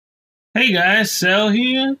Hey guys, Sal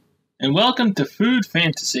here, and welcome to Food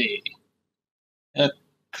Fantasy, a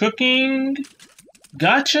cooking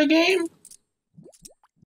gacha game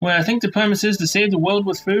where I think the premise is to save the world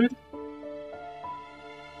with food.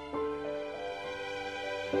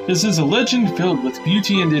 This is a legend filled with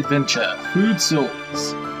beauty and adventure, Food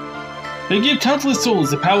Souls. They give countless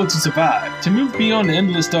souls the power to survive, to move beyond the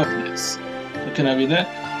endless darkness. Can I read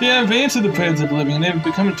that? They have answered the prayers of the living and they have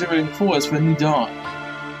become a driving force for a new dawn.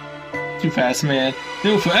 Too fast, man.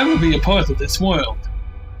 They will forever be a part of this world.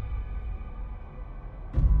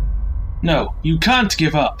 No, you can't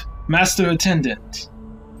give up, Master Attendant.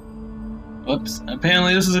 Oops,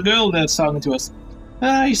 apparently this is a girl that's talking to us.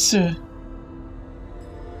 Hi, sir.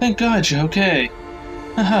 Thank God you're okay.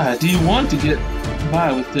 Haha, do you want to get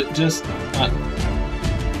by with it? Just...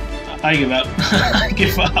 I give up. I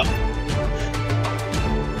give up.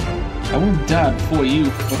 I won't die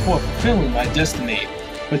before fulfilling my destiny.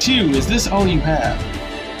 But you, is this all you have?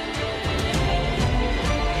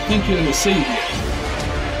 I think you're the savior.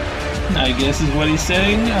 I guess is what he's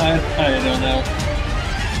saying. I don't know.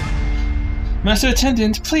 Master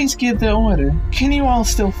Attendant, please give the order. Can you all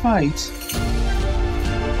still fight?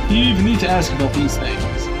 You even need to ask about these things.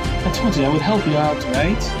 I told you I would help you out,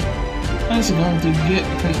 right? I was going to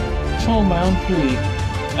control my own free.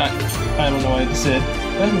 I don't know what I said.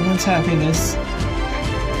 Everyone's happiness.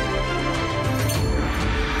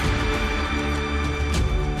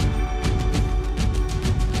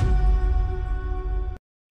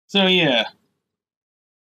 So yeah,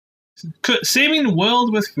 saving the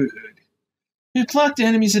world with food. We've blocked the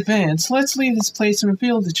enemy's advance. Let's leave this place and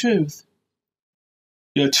reveal the truth.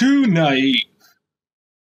 You're too naive.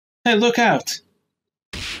 Hey, look out!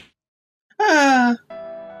 Ah!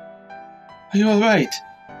 Are you alright?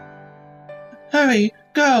 Hurry,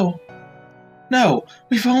 go! No,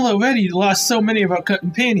 we've already lost so many of our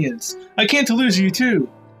companions. I can't lose you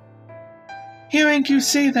too. Hearing you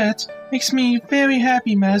say that makes me very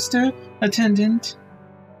happy, Master Attendant.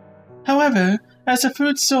 However, as a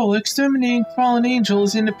food soul, exterminating fallen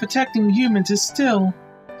angels and protecting humans is still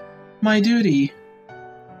my duty.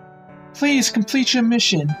 Please complete your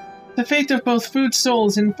mission. The fate of both food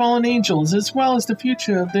souls and fallen angels, as well as the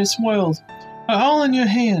future of this world, are all in your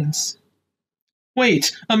hands.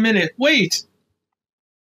 Wait a minute, wait!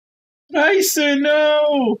 Raisa,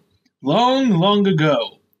 no! Long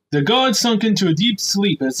ago, the gods sunk into a deep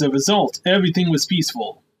sleep. As a result, everything was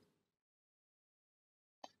peaceful.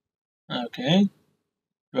 Okay.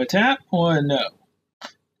 Do I tap or no?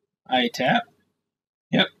 I tap.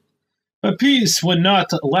 Yep. But peace would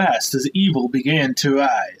not last as evil began to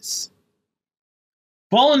rise.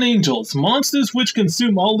 Fallen angels, monsters which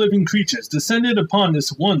consume all living creatures, descended upon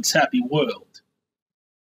this once happy world.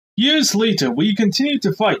 Years later, we continued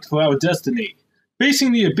to fight for our destiny,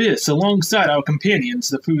 facing the abyss alongside our companions,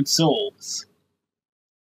 the Food Souls.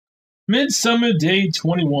 Midsummer Day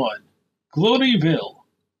 21, Gloryville.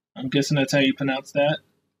 I'm guessing that's how you pronounce that.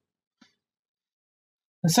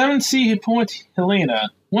 The Seventh Sea Port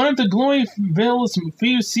Helena, one of the Gloryville's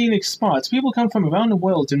few scenic spots. People come from around the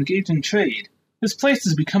world to engage in trade. This place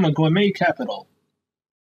has become a gourmet capital.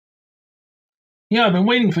 Yeah, I've been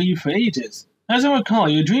waiting for you for ages. As I recall,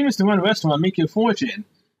 your dream is to run a restaurant and make your fortune.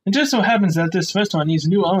 It just so happens that this restaurant needs a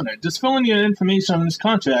new owner. Just fill in your information on this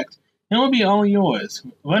contract, and it will be all yours.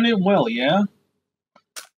 Run it well, yeah?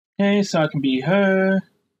 Okay, so I can be her.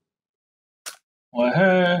 Or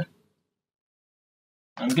her.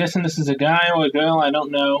 I'm guessing this is a guy or a girl, I don't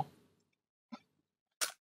know.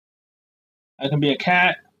 I can be a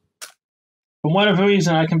cat. For whatever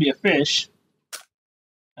reason, I can be a fish.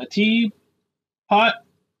 A tea pot,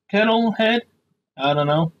 kettle, head? I don't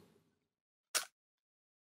know.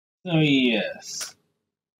 So yes.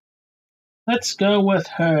 Let's go with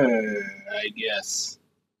her, I guess.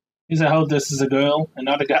 Because I hope this is a girl and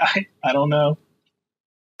not a guy. I don't know.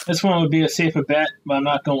 This one would be a safer bet, but I'm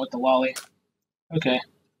not going with the lolly. Okay.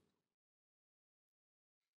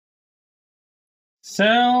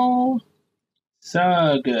 Cell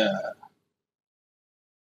Saga.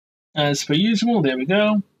 As per usual, there we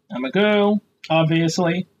go. I'm a girl,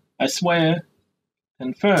 obviously. I swear.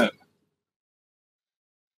 Confirm.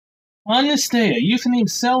 On this day, a youth named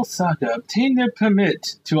Cell Saga obtained their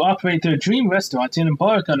permit to operate their dream restaurant and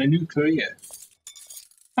embark on a new career.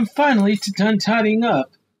 I'm finally done tidying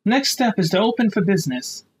up. Next step is to open for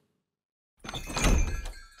business.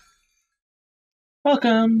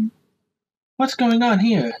 Welcome. What's going on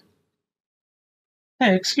here?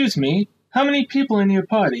 Hey, excuse me. How many people in your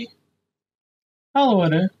party? I'll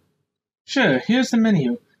order. Sure, here's the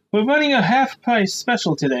menu. We're running a half-price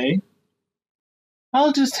special today.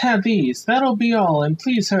 I'll just have these. That'll be all, and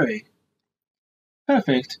please hurry.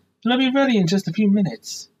 Perfect. It'll be ready in just a few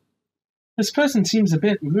minutes. This person seems a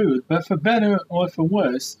bit rude, but for better or for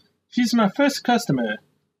worse, she's my first customer.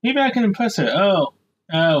 Maybe I can impress her.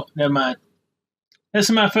 Oh, never mind. This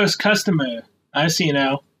is my first customer. I see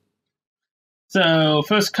now. So,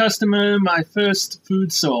 first customer, my first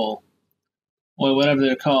food soul. Or whatever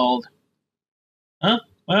they're called. Huh?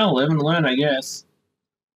 Well, live and learn, I guess.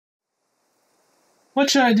 What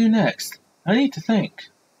should I do next? I need to think.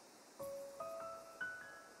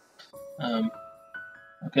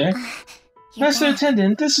 Okay. Master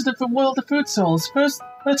Attendant, this is the world of food souls. First,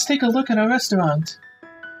 let's take a look at our restaurant.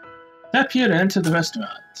 Tap here to enter the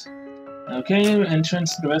restaurant. Okay,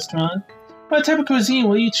 entrance to the restaurant. What type of cuisine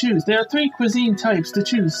will you choose? There are 3 cuisine types to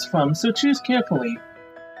choose from, so choose carefully.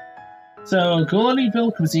 So,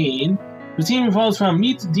 Golarieville cuisine. Cuisine revolves around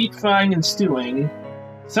meat, deep frying, and stewing.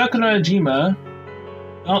 Sakurajima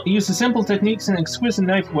uses simple techniques and exquisite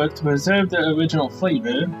knife work to preserve the original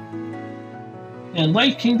flavor. And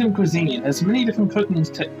Light Kingdom cuisine has many different cooking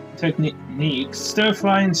techniques. Stir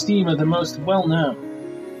fry and steam are the most well known.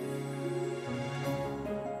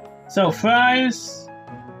 So, fries.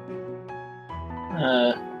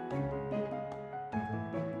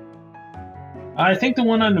 I think the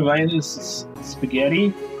one on the right is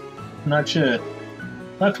spaghetti. I'm not sure.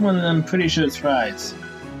 Left one, I'm pretty sure it's fries.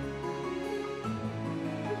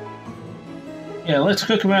 Yeah, let's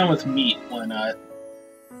cook around with meat. Why not?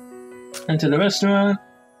 Enter the restaurant.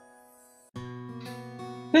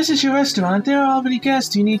 This is your restaurant. There are already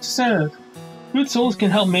guests you need to serve. Food Souls can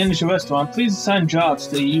help manage your restaurant. Please assign jobs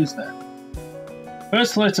to use them.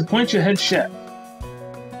 First, let's appoint your head chef.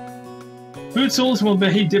 Food Souls will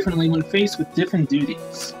behave differently when faced with different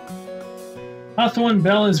duties. Hawthorne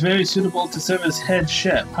Bell is very suitable to serve as head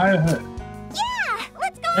chef. Hire her. Yeah,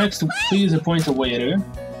 let's go. Next, please appoint a waiter.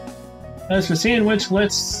 As for Sandwich,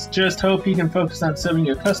 let's just hope he can focus on serving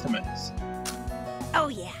your customers. Oh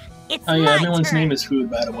yeah, it's Oh yeah, my everyone's turn. name is Food,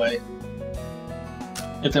 by the way.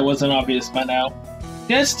 If that wasn't obvious by now.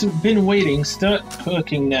 Guests who've been waiting, start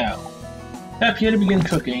cooking now. Tap here to begin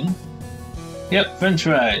cooking. Yep, French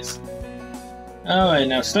fries. Alright,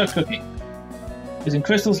 now start cooking. Using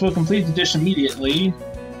crystals will complete the dish immediately.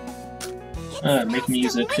 Make me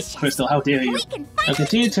use a crystal, how dare you. Now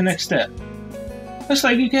continue to the next step. Looks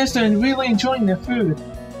like you guests are really enjoying their food.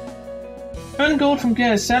 Earn gold from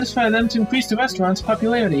guests, satisfy them to increase the restaurant's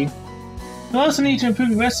popularity. You'll also need to improve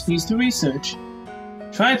your recipes through research.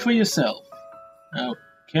 Try it for yourself.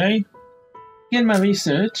 Okay. Begin my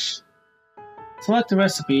research. Select the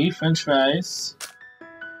recipe, French fries.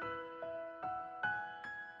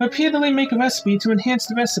 Repeatedly make a recipe to enhance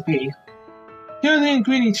the recipe. Here are the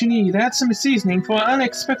ingredients you need. Add some seasoning for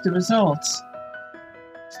unexpected results.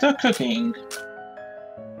 Start cooking.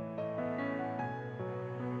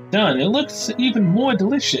 Done. It looks even more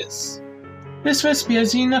delicious. This recipe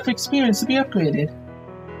has enough experience to be upgraded.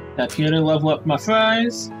 Tap here to level up my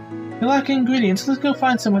fries. You're lacking ingredients. Let's go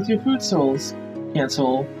find some with your food souls.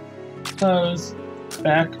 Cancel. Close.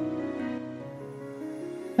 Back.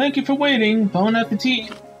 Thank you for waiting. Bon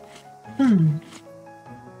appetit.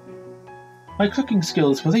 My cooking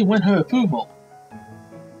skills, will they win her approval?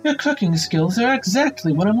 Your cooking skills are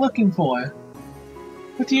exactly what I'm looking for.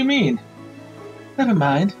 What do you mean? Never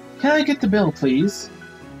mind. Can I get the bill, please?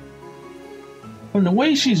 From the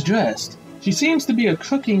way she's dressed, she seems to be a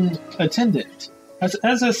cooking attendant.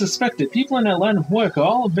 As I suspected, people in that line of work are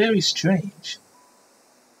all very strange.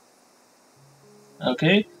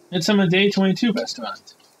 Okay, Midsummer Day 22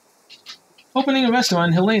 restaurant. Opening a restaurant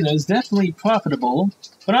in Helena is definitely profitable,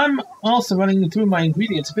 but I'm also running through my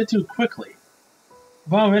ingredients a bit too quickly.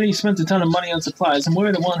 I've already spent a ton of money on supplies. I'm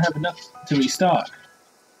worried I won't have enough to restock.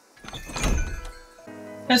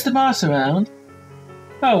 Is the boss around?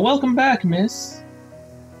 Oh, welcome back, miss.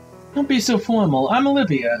 Don't be so formal. I'm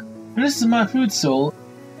Olivia, and this is my food soul,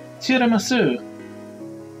 Tiramisu.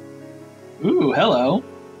 Ooh, hello.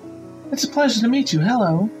 It's a pleasure to meet you.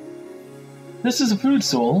 Hello. This is a food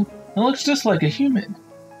soul. It looks just like a human.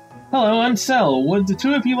 Hello, I'm Cell. Would the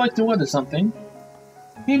two of you like to order something?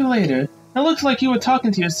 Maybe later. It looks like you were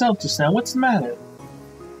talking to yourself just now. What's the matter?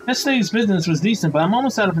 Yesterday's business was decent, but I'm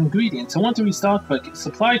almost out of ingredients. I want to restock, but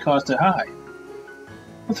supply costs are high.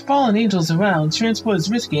 With fallen angels around, transport is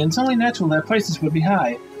risky, and it's only natural that prices would be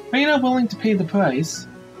high. Are you not willing to pay the price?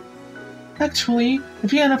 Actually,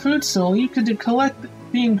 if you had a food soul, you could collect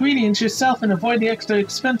the ingredients yourself and avoid the extra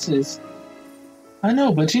expenses. I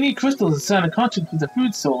know, but you need crystals to sign a contract with a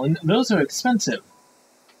food soul, and those are expensive.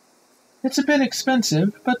 It's a bit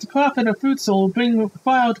expensive, but the profit of food soul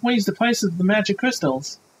far outweighs the price of the magic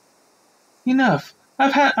crystals. Enough.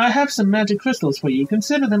 I have some magic crystals for you.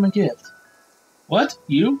 Consider them a gift. What?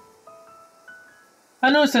 You? I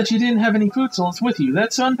noticed that you didn't have any fruit souls with you.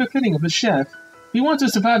 That's unbefitting of a chef. If you want to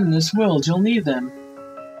survive in this world, you'll need them.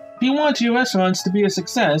 If you want your restaurants to be a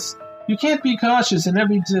success, you can't be cautious in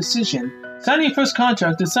every decision. Sign your first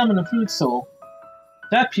contract to summon a fruit soul.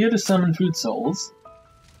 Tap here to summon fruit souls.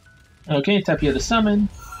 Okay, tap here to summon.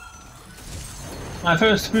 My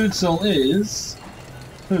first fruit soul is...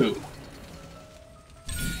 who?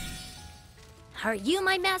 Are you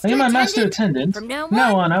my master Are you my attendant? master attendant? From now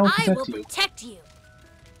on, I will protect you. protect you.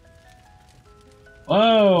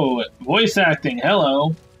 Whoa! Voice acting,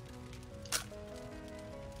 hello!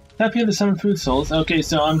 Tap here to summon fruit souls. Okay,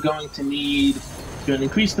 so I'm going to need to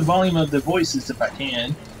increase the volume of the voices if I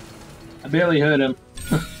can. I barely heard him.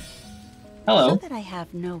 Hello. So that I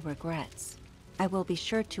have no regrets, I will be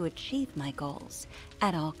sure to achieve my goals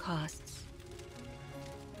at all costs.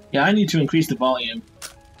 Yeah, I need to increase the volume.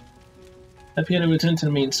 Tap here to return to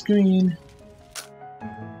the main screen.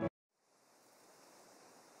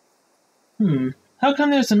 How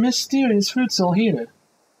come there's a mysterious fruit soul here?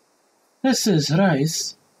 This is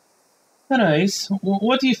Rice. Rice,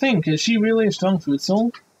 what do you think? Is she really a strong fruit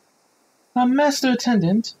soul? Master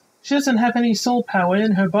Attendant, she doesn't have any soul power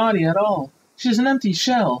in her body at all. She's an empty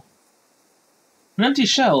shell. An empty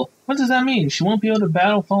shell? What does that mean? She won't be able to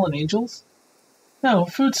battle fallen angels? No,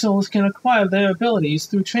 fruit souls can acquire their abilities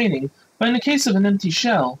through training, but in the case of an empty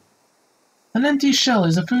shell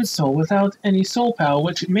is a fruit soul without any soul power,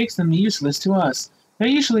 which makes them useless to us. They're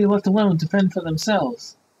usually left alone to fend for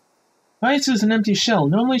themselves. Rice is an empty shell.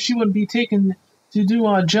 Normally she would be taken to do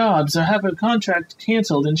odd jobs or have her contract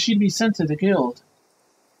cancelled and she'd be sent to the guild.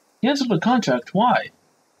 Cancelled the contract? Why?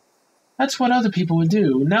 That's what other people would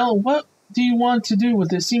do. Now, what do you want to do with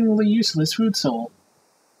this seemingly useless fruit soul?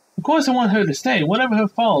 Of course I want her to stay. Whatever her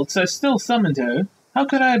faults, I still summoned her. How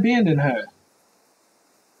could I abandon her?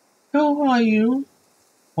 Who are you?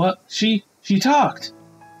 What? She talked!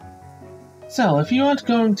 Cell, if you aren't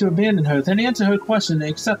going to abandon her, then answer her question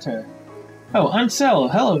and accept her. Oh, I'm Cell.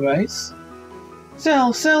 Hello, Rice.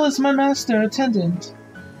 Cell is my master attendant.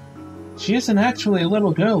 She isn't actually a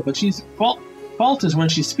little girl, but she's falters when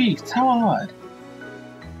she speaks. How odd.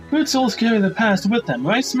 Fruit souls carry the past with them.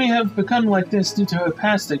 Rice may have become like this due to her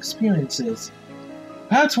past experiences.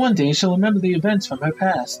 Perhaps one day she'll remember the events from her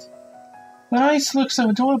past. But Rice looks so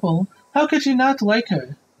adorable. How could you not like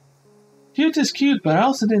her? Cute is cute, but I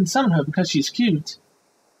also didn't summon her because she's cute.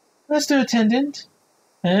 Master Attendant?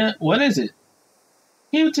 What is it?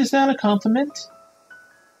 Cute, is that a compliment?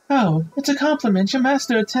 Oh, it's a compliment. Your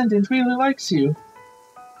Master Attendant really likes you.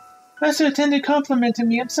 Master Attendant complimented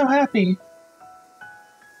me. I'm so happy.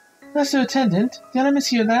 Master Attendant, did I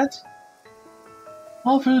mishear that?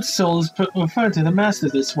 All fruit souls refer to the Master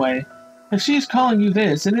this way. If she's calling you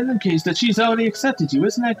this, it indicates that she's already accepted you.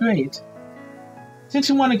 Isn't that great? Since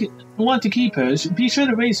you want to keep her, be sure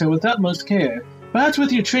to raise her with utmost care. Perhaps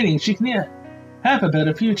with your training, she can have a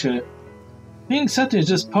better future. Being accepted is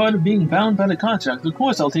just part of being bound by the contract. Of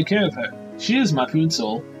course I'll take care of her. She is my fruit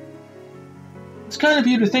soul. It's kind of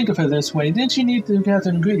you to think of her this way. Didn't you need to gather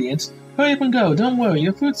ingredients? Hurry up and go. Don't worry,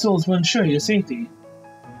 your fruit souls will ensure your safety.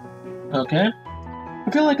 Okay.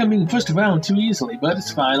 I feel like I'm being pushed around too easily, but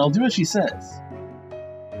it's fine. I'll do as she says.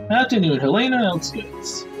 Afternoon, Helena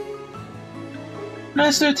Outskirts.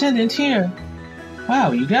 Master Attendant here.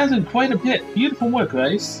 Wow, you gathered quite a bit. Beautiful work,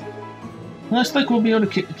 Rice. Looks like we'll be able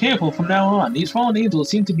to be careful from now on. These fallen angels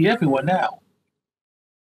seem to be everywhere now.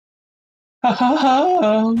 Ha ha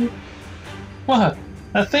ha! What?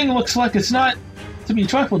 That thing looks like it's not to be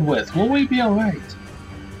trifled with. Will we be alright?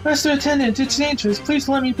 Master Attendant, it's dangerous. Please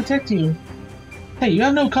let me protect you. Hey, you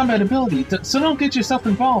have no combat ability, so don't get yourself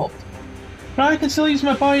involved. But I can still use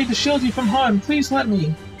my body to shield you from harm. Please let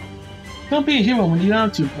me. Don't be a hero when you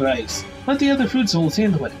don't have to, Rice. Let the other fruit souls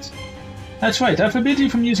handle it. That's right, I forbid you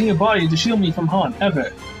from using your body to shield me from harm,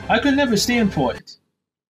 ever. I could never stand for it.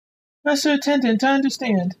 Master Attendant, I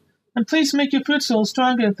understand. And please make your fruit soul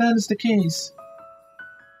stronger if that is the case.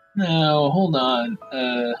 Now, hold on.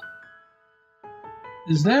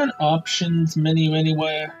 Is there an options menu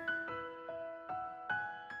anywhere?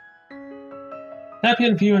 Tap here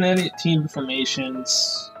to view and edit team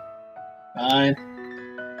formations. Fine.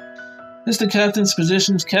 This is the captain's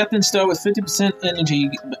positions. Captain start with 50%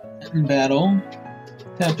 energy in battle.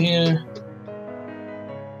 Tap here.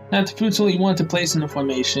 Tap the fruit soul you want to place in the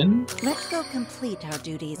formation. Let's go complete our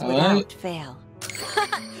duties All without right. fail.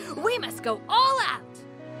 We must go all out.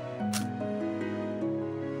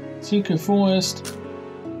 Secret Forest.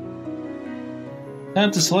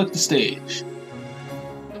 Time to select the stage.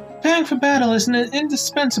 Preparing for battle is an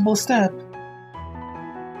indispensable step.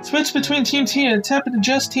 It's Switch between teams here. Tap the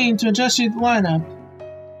adjust team to adjust your lineup.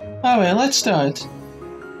 Alright, let's start.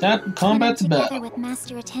 Tap combat to battle. Together with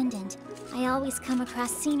Master Attendant, I always come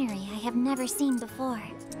across scenery I have never seen before.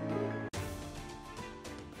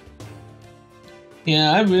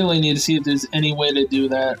 Yeah, I really need to see if there's any way to do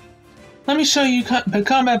that. Let me show you the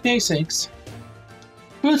combat basics.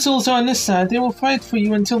 Fruit Souls are on this side. They will fight for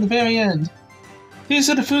you until the very end. These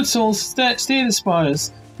are the Fruit Souls status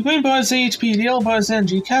bars. The green bar is HP, the yellow bar is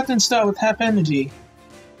energy. Captains start with half energy.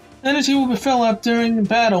 Energy will be filled up during the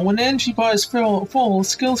battle. When the energy bar is full,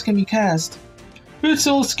 skills can be cast. Fruit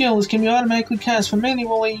Soul skills can be automatically cast from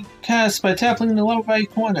manually cast by tapping the lower right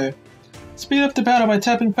corner. Speed up the battle by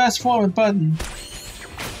tapping fast forward button.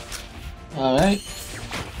 Alright.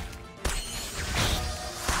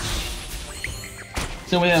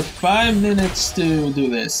 So we have 5 minutes to do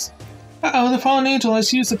this. Uh-oh, the Fallen Angel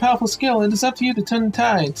has used a powerful skill. It is up to you to turn the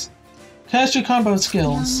tides. Cast your combo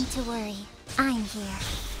skills. No need to worry. I'm here.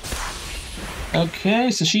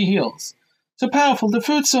 Okay, so she heals. So powerful, the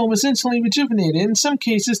Fruit Soul was instantly rejuvenated. In some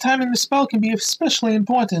cases, timing the spell can be especially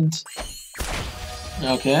important.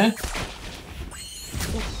 Okay.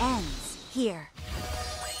 It ends here.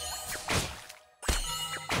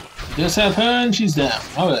 Just have her and she's down.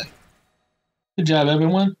 Alright. Good job,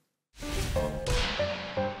 everyone.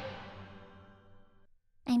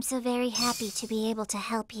 I'm so very happy to be able to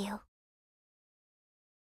help you.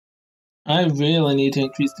 I really need to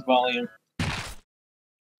increase the volume.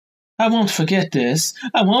 I won't forget this.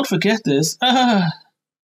 I won't forget this. That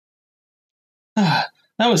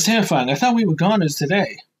was terrifying. I thought we were goners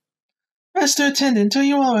today. Master Attendant, are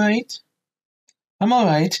you alright? I'm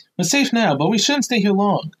alright. We're safe now, but we shouldn't stay here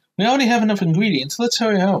long. We already have enough ingredients. Let's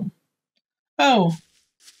hurry home. Oh.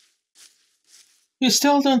 You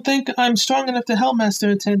still don't think I'm strong enough to help,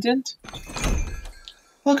 Master Attendant?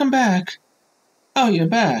 Welcome back. Oh, you're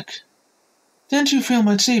back. Didn't you feel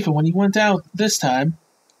much safer when you went out this time?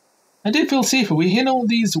 I did feel safer. We handled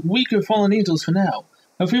these weaker fallen angels for now.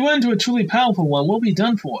 But if we run into a truly powerful one, we'll be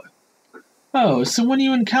done for. Oh, so when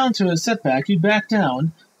you encounter a setback, you back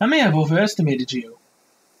down? I may have overestimated you.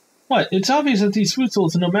 What? It's obvious that these Fruit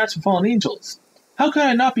Souls are no match for fallen angels. How could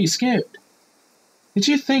I not be scared? Did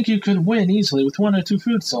you think you could win easily with 1 or 2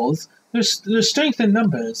 Fruit Souls? There's strength in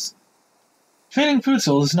numbers. Training Fruit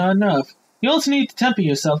Souls is not enough. You also need to temper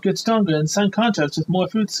yourself, get stronger, and sign contracts with more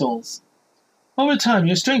Fruit Souls. Over time,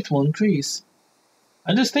 your strength will increase.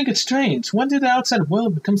 I just think it's strange. When did the outside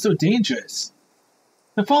world become so dangerous?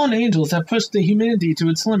 The fallen angels have pushed the humanity to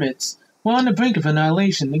its limits. We're on the brink of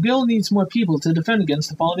annihilation. The guild needs more people to defend against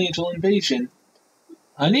the fallen angel invasion.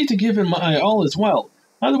 I need to give it my all as well.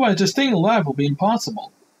 Otherwise, just staying alive will be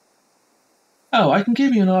impossible. Oh, I can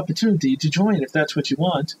give you an opportunity to join if that's what you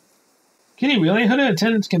want. Can you really? Other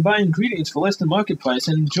attendants can buy ingredients for less than market price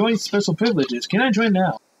and enjoy special privileges. Can I join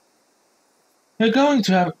now? You're going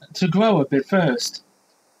to have to grow a bit first.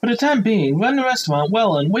 For the time being, run the restaurant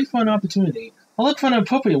well and wait for an opportunity. I'll look for an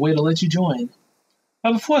appropriate way to let you join.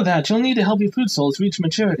 But before that, you'll need to help your Fruit Souls reach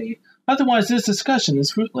maturity. Otherwise, this discussion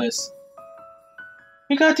is fruitless.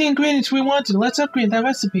 We got the ingredients we wanted. Let's upgrade that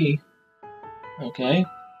recipe. Okay.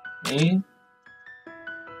 Okay.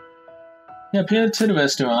 Yep, here to the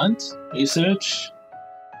restaurant. Research.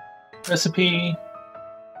 Recipe.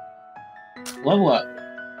 Level up.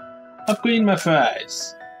 Upgrade my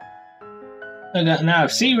fries. I got now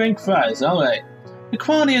C-rank fries. Alright. The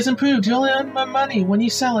quality has improved. You'll earn more money when you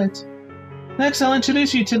sell it. Next, I'll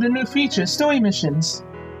introduce you to the new feature, Story Missions.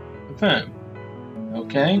 Confirm.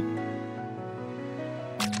 Okay.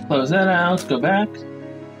 Close that out, go back.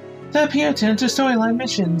 Tap here to enter storyline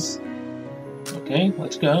missions. Okay,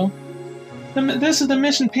 let's go. This is the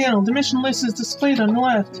mission panel. The mission list is displayed on the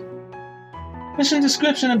left. Mission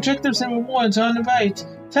description, objectives, and rewards are on the right.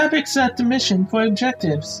 Tap accept the mission for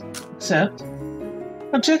objectives. Accept.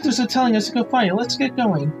 Objectives are telling us to go fight. Let's get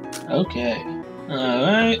going. Okay.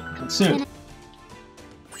 Alright, consume.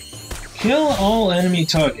 Kill all enemy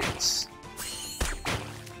targets.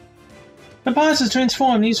 The boss is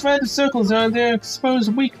transformed. These red circles are their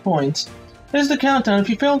exposed weak points. There's the countdown. If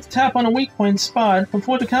you fail to tap on a weak point spot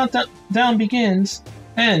before the countdown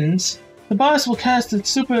ends, the boss will cast its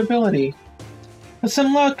super ability. With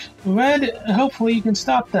some luck, red, hopefully you can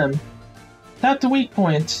stop them. Tap the weak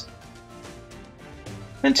point.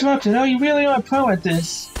 Interrupted. Oh, you really are a pro at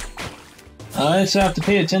this. Alright, so I have to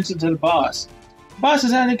pay attention to the boss. The boss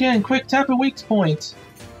is at it again. Quick, tap a weak point.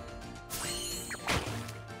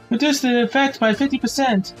 Reduce the effect by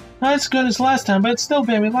 50%. Not as good as last time, but it's still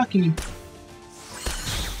very lucky.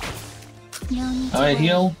 Alright,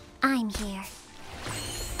 heal. I'm here.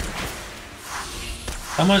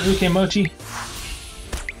 Come on, Uke Mochi.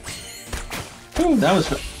 Ooh, that was...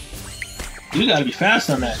 You gotta be fast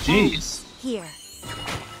on that, jeez. Here.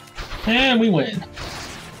 And we win.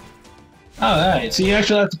 Alright, so you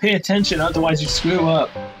actually have to pay attention, otherwise you screw up.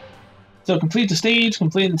 So complete the stage,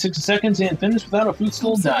 complete in 60 seconds, and finish without a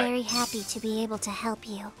footstool I'm so dying. very happy to be able to help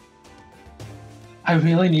you. I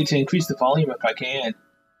really need to increase the volume if I can.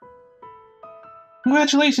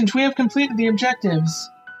 Congratulations, we have completed the objectives.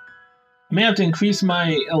 I may have to increase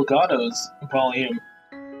my Elgato's volume.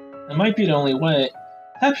 It might be the only way.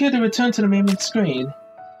 Tap here to return to the main screen.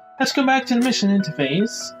 Let's go back to the mission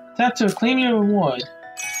interface. Tap to claim your reward.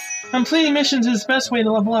 Completing missions is the best way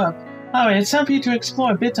to level up. Alright, it's time for you to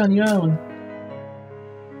explore a bit on your own.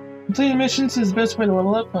 Completing missions is the best way to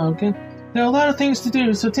level up, okay? There are a lot of things to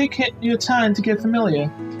do, so take your time to get familiar.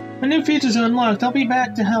 When new features are unlocked, I'll be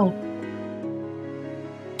back to help.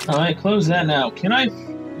 Alright, close that now. Can I...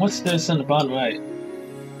 What's this on the bottom right?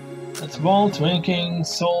 That's Vault, Ranking,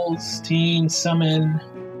 Souls, Teen, Summon...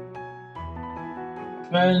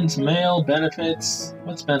 Friends, Mail, Benefits...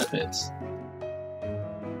 What's Benefits?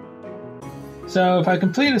 So, if I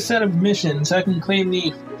complete a set of missions, I can claim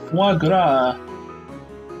the Foie Gras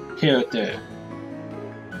character.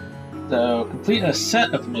 So, complete a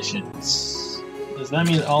set of missions. Does that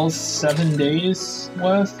mean all 7 days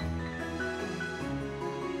worth?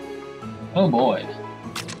 Oh boy.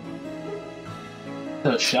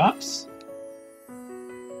 So, shops?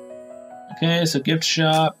 Okay, so gift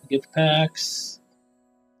shop, gift packs,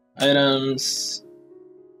 items,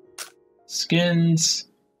 skins.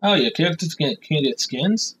 Oh, your characters can get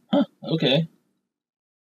skins? Huh, okay.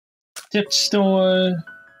 Tip store,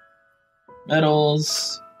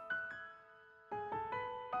 medals.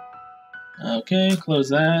 Okay, close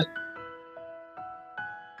that.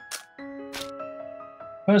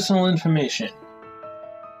 Personal information.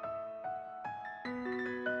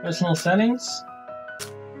 Personal settings?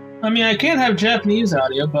 I mean, I can't have Japanese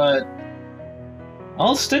audio, but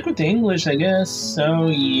I'll stick with the English, I guess. So,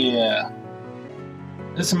 yeah.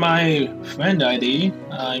 This is my friend ID,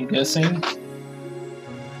 I'm guessing.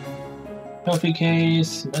 Trophy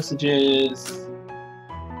case, messages.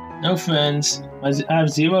 No friends. I have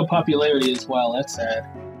 0 popularity as well, that's sad.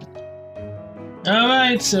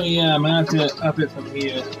 Alright, so yeah, I'm gonna have to up it from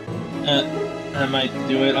here. I might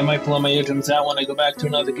do it. I might blow my eardrums out when I go back to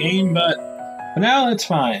another game, but for now, it's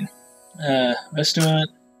fine. Restaurant.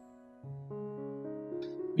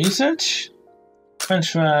 Research?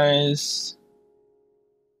 French fries.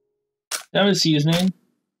 That was seasoning.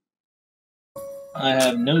 I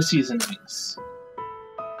have no seasonings.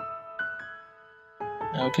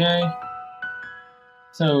 Okay.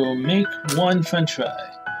 So, make 1 French fry.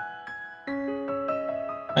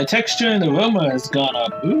 My texture and aroma has gone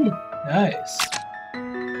up. Ooh, nice.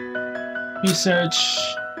 Research.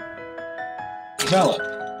 Develop.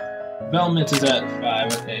 Development is at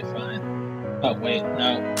 5. Okay, fine. Oh, wait,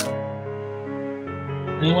 no.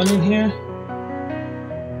 Anyone in here?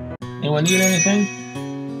 Anyone need anything?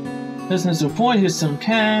 Business report, here's some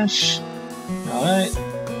cash. Alright.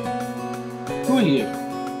 Who are you?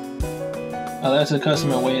 Oh, that's a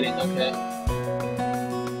customer waiting, okay.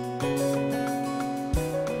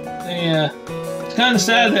 Yeah. It's kinda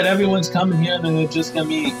sad that everyone's coming here and they're just gonna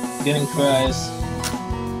be getting fries.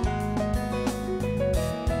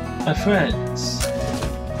 My friends.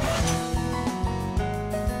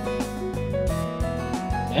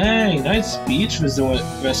 Hey, nice beach resort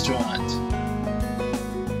restaurant.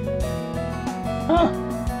 Huh.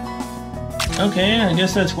 Okay, I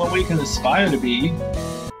guess that's what we can aspire to be.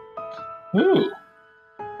 Ooh.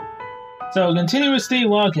 So, continuous day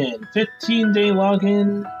login. 15-day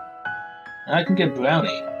login. I can get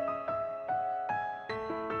brownie.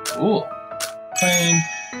 Cool. Claim.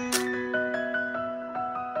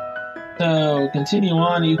 So, continue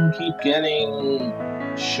on, you can keep getting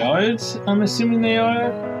shards, I'm assuming they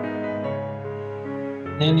are.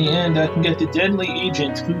 And in the end, I can get the Deadly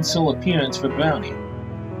Agent Food Soul Appearance for brownie.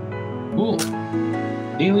 Cool.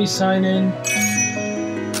 Daily sign-in.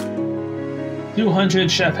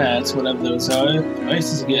 200 chef hats, whatever those are.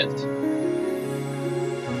 Nice as a gift.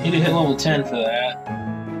 Need to hit level 10 for that.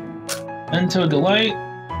 Mento Delight.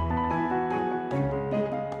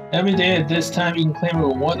 Every day at this time you can claim a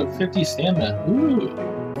reward of 50 stamina. Ooh.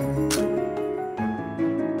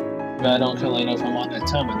 But I don't really know if I'm on that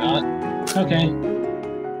time or not. Okay.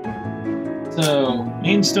 So,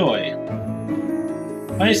 main story.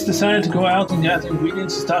 Ice decided to go out and gather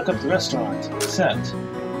ingredients to stock up the restaurant. Except.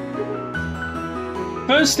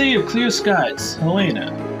 First day of clear skies,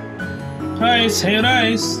 Helena. Ice, hey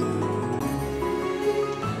Ice!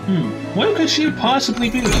 What could she possibly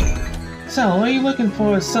be? So, are you looking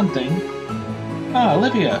for something? Ah,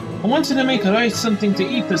 Olivia, I wanted to make Rice something to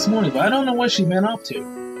eat this morning, but I don't know what she been up to.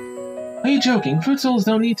 Are you joking? Fruit souls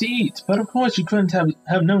don't need to eat, but of course you couldn't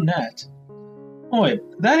have known that. Oi,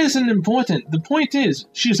 that isn't important. The point is,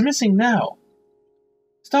 she's missing now.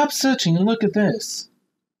 Stop searching and look at this.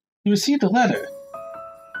 You received a letter.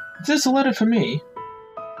 Is this a letter for me?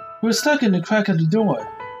 It was stuck in the crack of the door.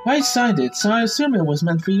 Rice signed it, so I assume it was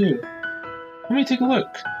meant for you. Let me take a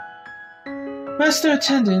look. Master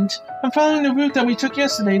Attendant, I'm following the route that we took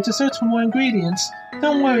yesterday to search for more ingredients.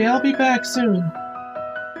 Don't worry, I'll be back soon.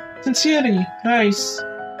 Sincerely, Rice.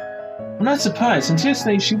 I'm not surprised, since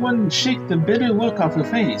yesterday she wouldn't shake the bitter look off her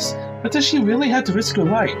face, but does she really have to risk her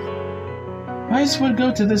life? Rice would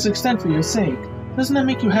go to this extent for your sake. Doesn't that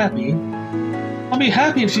make you happy? I'll be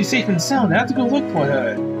happy if she's safe and sound. I have to go look for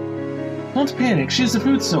her. Don't panic, she's a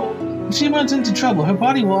fruit soul. If she runs into trouble, her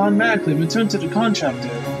body will automatically return to the contractor.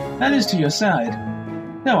 That is to your side.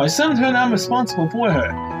 No, I summoned her and I'm responsible for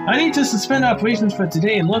her. I need to suspend operations for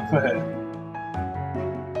today and look for her.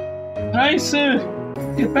 Rice,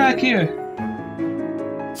 get back here.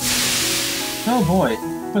 Oh boy.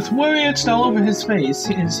 With worry etched all over his face,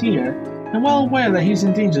 he is here, and well aware that he's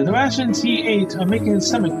in danger. The rations he ate are making his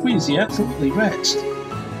stomach queasy, absolutely wretched.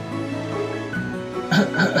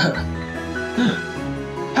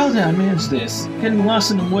 How did I manage this? Getting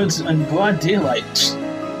lost in the woods in broad daylight.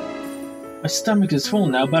 My stomach is full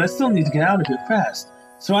now, but I still need to get out of here fast,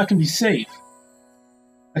 so I can be safe.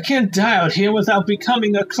 I can't die out here without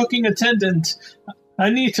becoming a cooking attendant. I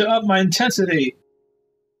need to up my intensity.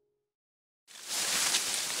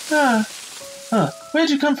 Where'd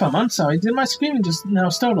you come from? I'm sorry, did my screaming just now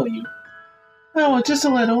startle you? Oh, just a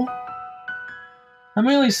little. I'm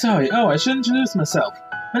really sorry. Oh, I should introduce myself.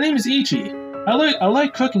 My name is Ichi. I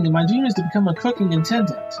like cooking, and my dream is to become a cooking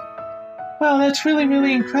attendant. Wow, that's really,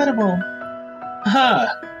 really incredible.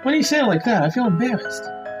 When you say it like that, I feel embarrassed.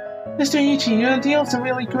 Mr. Ichi, your ideals are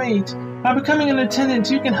really great. By becoming an attendant,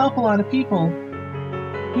 you can help a lot of people.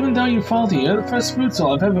 Even though you're faulty, you're the first fruit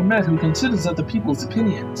soul I've ever met who considers other people's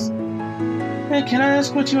opinions. Hey, can I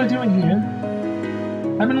ask what you are doing here?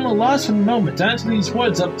 I've been a little lost for the moment. I answered these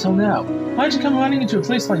words up till now. Why'd you come running into a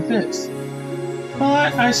place like this? Well,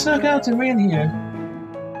 I snuck out and ran here.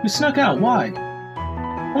 You snuck out? Why?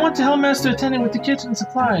 I want to help Master Attendant with the kitchen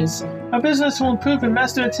supplies. Our business will improve and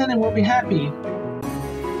Master Attendant will be happy.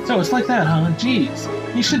 So it's like that, huh? Jeez.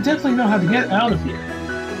 You should definitely know how to get out of here.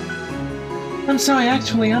 I'm sorry,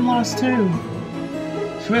 actually, I'm lost too.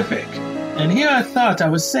 Terrific. And here I thought I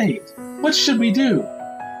was saved. What should we do?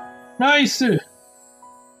 Nice.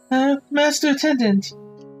 Master Attendant.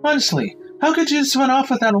 Honestly, how could you just run off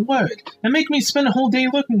without a word and make me spend a whole day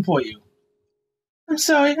looking for you? I'm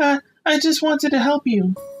sorry, I just wanted to help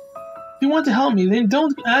you. If you want to help me, then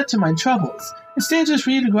don't add to my troubles. It's dangerous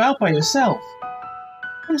for you to go out by yourself.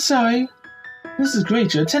 I'm sorry. This is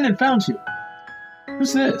great, your attendant found you.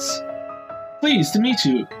 Who's this? Pleased to meet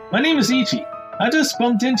you. My name is Ichi. I just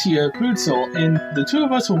bumped into your fruit soul, and the two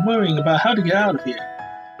of us were worrying about how to get out of here.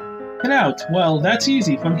 Get out? Well, that's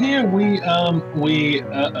easy. From here,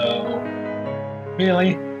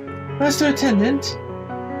 Really? Master Attendant?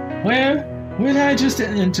 Where did I just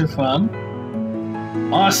enter from?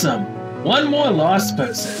 Awesome. One more lost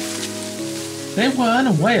person. They were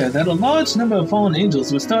unaware that a large number of fallen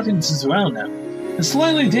angels were starting to surround them. The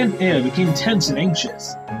slightly damp air became tense and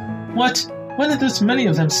anxious. What? When did this many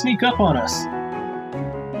of them sneak up on us?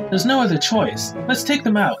 There's no other choice. Let's take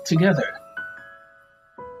them out, together.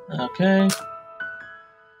 Okay.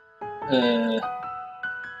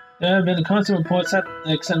 There have been a constant reports at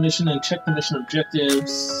accept mission and check the mission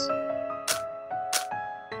objectives.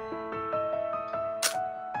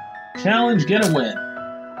 Challenge, get a win.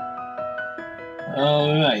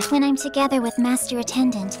 Alright. When I'm together with Master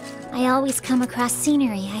Attendant, I always come across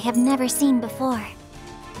scenery I have never seen before.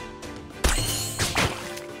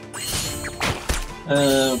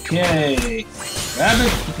 Okay.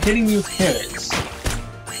 Rabbit hitting you with carrots.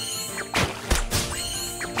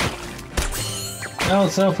 Well,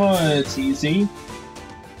 so far it's easy.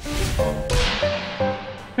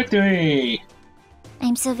 Victory!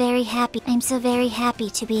 I'm so very happy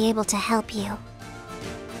to be able to help you.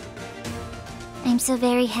 I'm so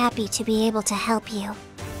very happy to be able to help you.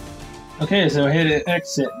 Okay, so hit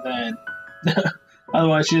exit then.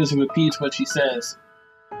 Otherwise she just repeats what she says.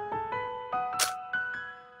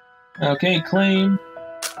 Okay, claim.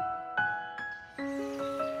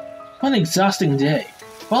 What an exhausting day.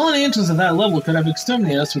 Fallen angels at that level could have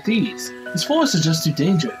exterminated us with ease. This forest is just too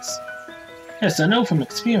dangerous. Yes, I know from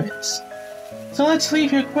experience. So let's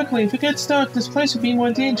leave here quickly. If it gets dark, this place will be more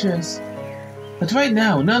dangerous. But right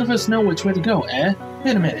now, none of us know which way to go, eh?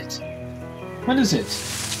 Wait a minute. What is it?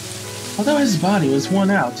 Although his body was worn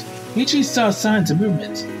out, Ichi saw signs of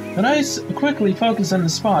movement. But I quickly focused on the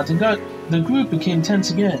spot and the group became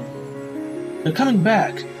tense again. They're coming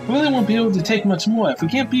back. I really won't be able to take much more. If we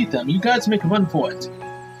can't beat them, you guys make a run for it.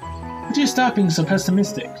 Would you stop being so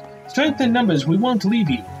pessimistic? Strength in numbers, we won't leave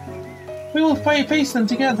you. We will face them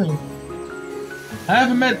together. I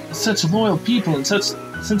haven't met such loyal people since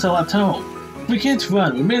I left home. If we can't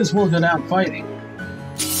run, we may as well go down fighting.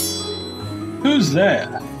 Who's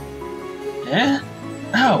there? Eh?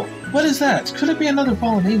 Ow! What is that? Could it be another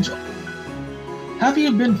fallen angel? Have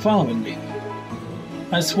you been following me?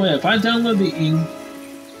 I swear, if I download the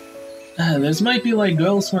this might be like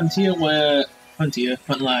Girls Frontier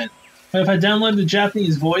Frontline. But if I download the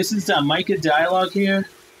Japanese voices, I might get dialogue here.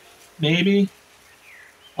 Maybe.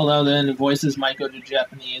 Although then the voices might go to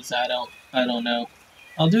Japanese, I don't know.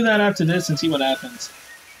 I'll do that after this and see what happens.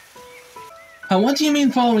 What do you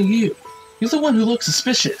mean following you? You're the one who looks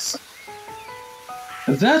suspicious.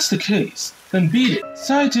 If that's the case, then beat it.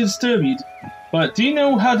 Sorry to disturb you, but do you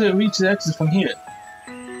know how to reach the exit from here?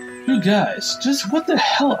 You guys, just what the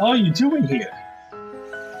hell are you doing here?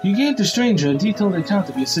 You gave the stranger a detailed account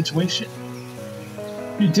of your situation.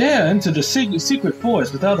 You dare enter the secret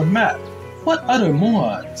forest without a map. What utter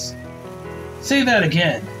morons! Say that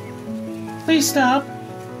again. Please stop.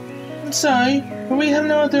 I'm sorry, but we have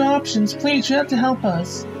no other options. Please, you have to help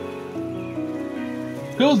us.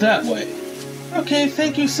 Go that way. Okay,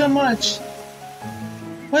 thank you so much.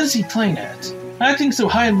 What is he playing at? Acting so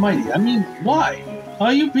high and mighty, I mean, why?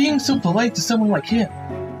 Are you being so polite to someone like him?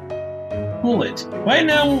 Cool it. Right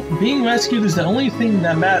now, being rescued is the only thing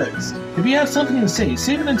that matters. If you have something to say,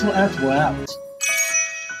 save it until after we're out.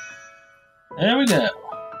 There we go.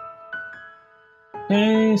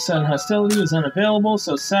 Okay, sudden hostility is unavailable,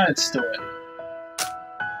 so side story.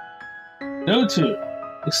 Go to.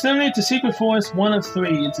 Exterminate the secret forest 1 of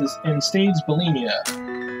 3 in stage bulimia.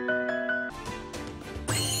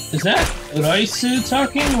 Is that Raisu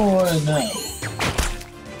talking or no?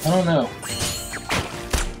 I don't know.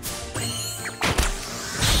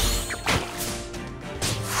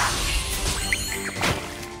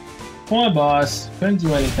 Poor boss, couldn't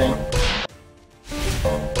do anything.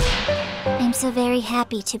 I'm so very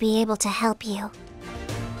happy to be able to help you.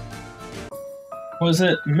 Was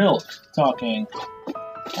it Milk talking?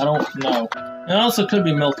 I don't know. It also could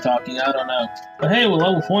be Milk talking, I don't know. But hey, we're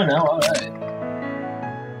level 4 now, alright.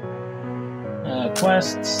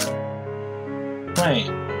 Quests.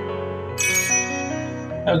 Claim.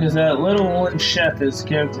 Oh, because that little orange chef is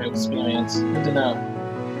character experience. Good to know.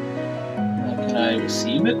 Can I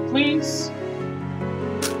receive it, please?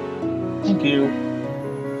 Thank you.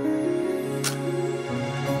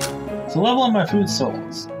 So level up my food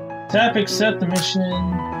souls. Tap accept the mission.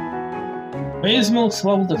 Raise Milk's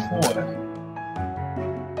level to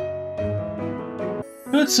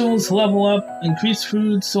 4. Food souls level up, increase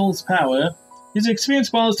food souls power. Use experience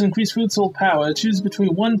balls to increase food soul power. Choose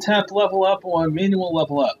between one tap level up or manual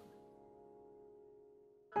level up.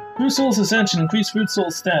 Food souls ascension, increase food soul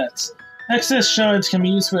stats. Excess shards can be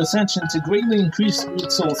used for ascension to greatly increase food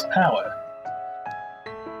soul's power.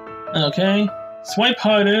 Okay. Swipe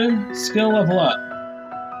harder, skill level up.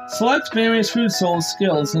 Select various food souls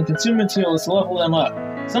skills and consume materials to level them up.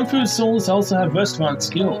 Some food souls also have restaurant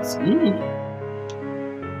skills. Ooh.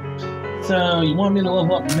 So you want me to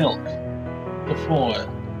level up Milk before.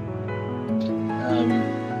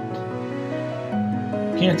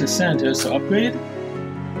 Can't ascend her, so upgrade.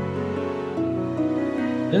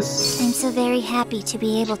 This. I'm so very happy to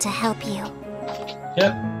be able to help you.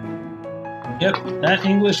 Yep. Yep, that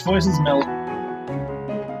English voice is Milk.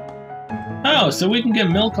 Oh, so we can get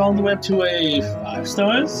Milk all the way up to a 5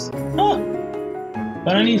 stars? Huh.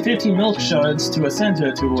 But I need 50 Milk shards to ascend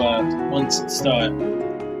her to 1 star.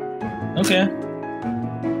 Okay.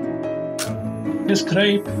 Here's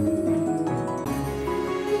Crepe.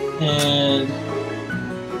 And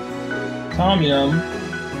Tom Yum.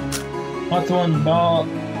 Hawthorne Ball.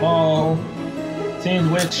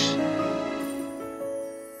 Sandwich.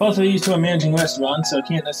 Both of these two are managing restaurants, so I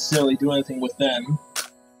can't necessarily do anything with them.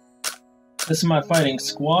 This is my fighting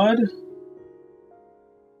squad.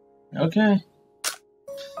 Okay.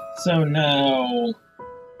 So now,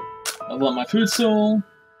 I want my food soul.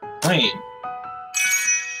 Claim.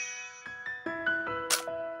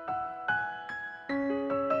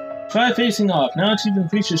 Try facing off. Now that you've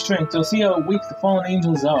increased your strength, you'll see how weak the fallen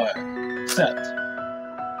angels are. Accept.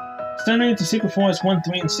 Exterminate the secret forest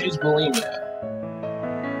 1-3 in stage bulimia.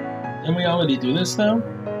 Didn't we already do this though?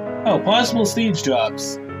 Oh, possible stage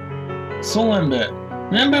drops. Soul Ember.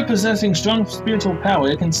 An ember possessing strong spiritual power,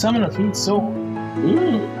 it can summon a food soul.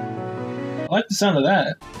 Ooh. like the sound of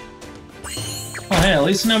that. Oh hey, at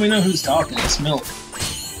least now we know who's talking. It's Milk.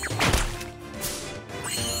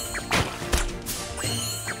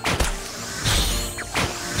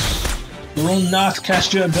 You will not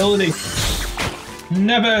cast your ability.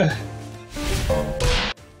 Never.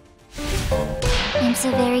 I'm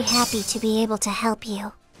so very happy to be able to help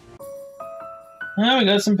you. Well, we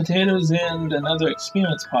got some potatoes and another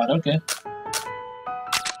experience pot. Okay.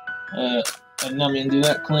 I'm not gonna do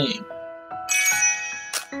that claim.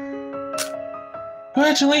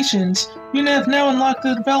 Congratulations! You have now unlocked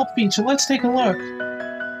the develop feature. Let's take a look.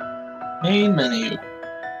 Main menu.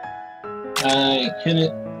 I hit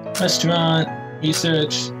it. Restaurant.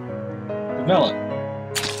 Research. Develop.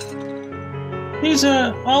 These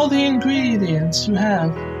are all the ingredients you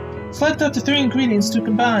have. Select up to 3 ingredients to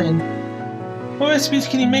combine. What recipes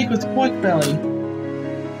can you make with pork belly?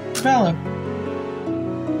 Develop.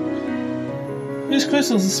 Use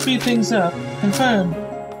crystals to speed things up. Confirm.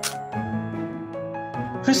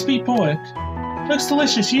 Crispy pork. Looks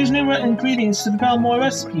delicious. Use new ingredients to develop more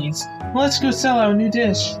recipes. Let's go sell our new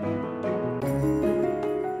dish.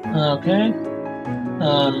 Okay.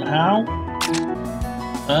 How?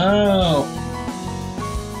 Oh.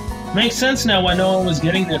 Makes sense now why no one was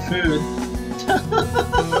getting their food.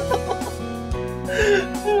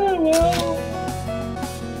 Oh, well.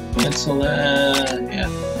 Cancel that. Yeah.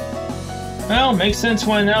 Well, makes sense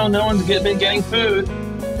why now no one's been getting food.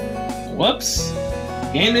 Whoops.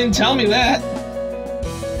 Game didn't tell me that.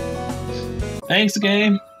 Thanks,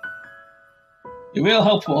 game. You're real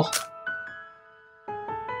helpful.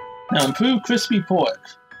 Now improve crispy pork.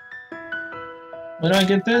 Where do I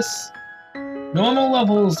get this? Normal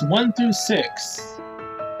levels 1 through 6.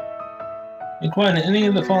 Acquired in any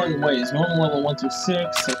of the following ways. Normal level 1 through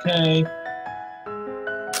 6. Okay.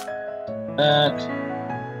 Back.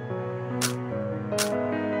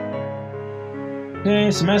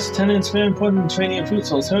 Okay, so Master Attendant's very important in training your food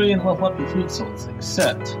souls. Hurry and level up your food souls.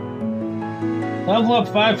 Accept. Level up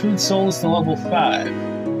 5 food souls to level 5.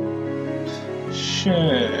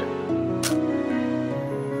 Sure.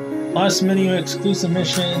 Last menu exclusive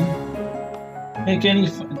mission. Make any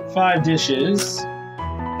 5 dishes.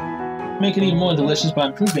 Make it even more delicious by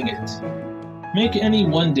improving it. Make any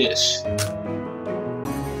 1 dish.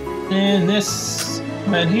 And this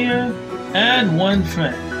right here. Add 1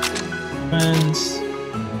 friend. Friends.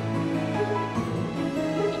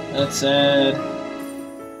 Let's add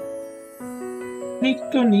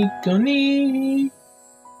Nico Nico Nee.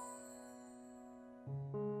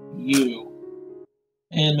 You.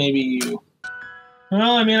 And maybe you.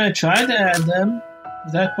 Well, I mean, I tried to add them.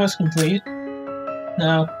 Is that quest complete?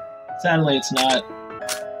 No. Sadly, it's not.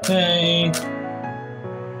 Okay.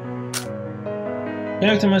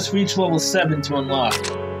 Character must reach level 7 to unlock.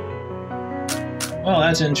 Well,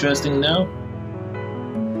 that's interesting, though.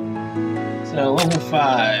 So, level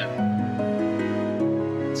 5.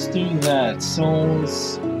 Let's do that.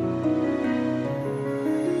 Souls.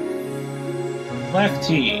 Black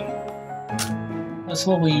tea. Let's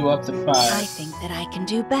level you up to 5. I think that I can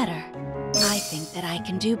do better. I think that I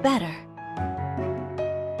can do better.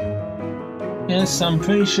 Yes, I'm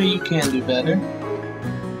pretty sure you can do better.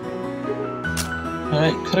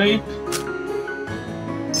 Alright, crepe.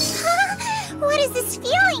 What is this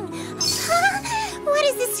feeling? What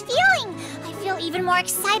is this feeling? I feel even more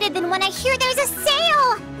excited than when I hear there's a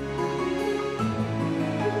sale!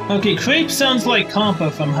 Okay, crepe sounds like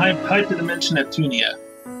Compa from Hyperdimension Neptunia.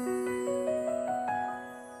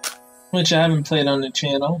 Which I haven't played on the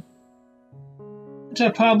channel. Which I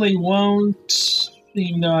probably won't,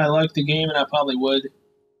 even though I like the game and I probably would.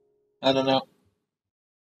 I don't know.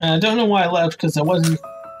 I don't know why I left, because I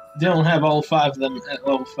don't have all 5 of them at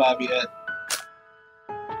level 5 yet.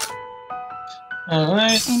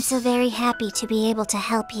 Alright. I'm so very happy to be able to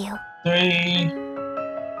help you. 3.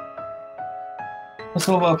 Let's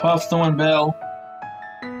level up Hawthorne Bell.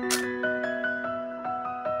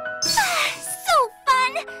 So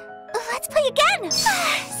fun! Let's play again! So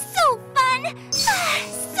fun!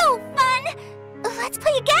 So fun! Let's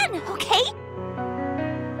play again, okay?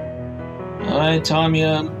 Alright,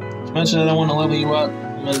 Tamiya. As much as I don't want to level you up,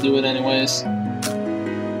 I'm gonna do it anyways.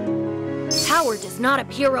 Power does not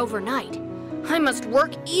appear overnight. I must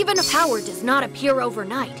work even. Power does not appear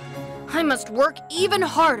overnight. I must work even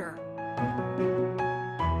harder.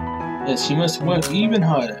 Yes, you must work even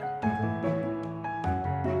harder.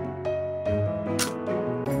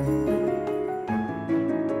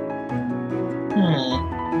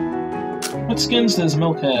 What skins does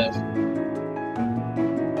Milk have?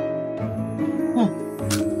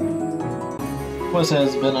 What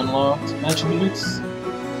has been unlocked? Attributes?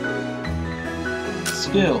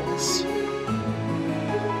 Skills.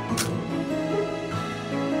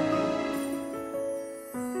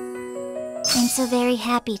 I'm so very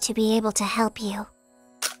happy to be able to help you.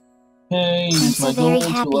 Okay, I'm use so my very gold to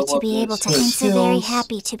happy level to up be able those to. I'm so very skills.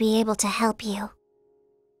 happy to be able to help you.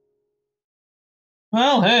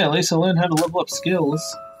 Well, hey, at least I learned how to level up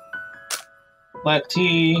skills. Black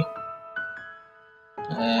tea.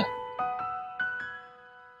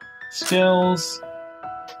 Skills.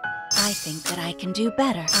 I think that I can do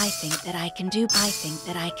better. I think that I can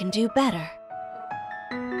do better.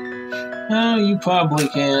 Oh, you probably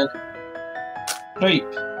can. Grape.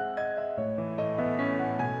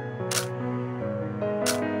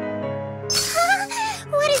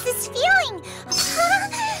 What is this feeling?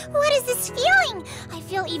 What is this feeling? I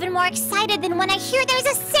feel even more excited than when I hear there's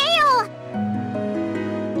a sale!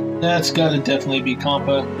 That's gotta definitely be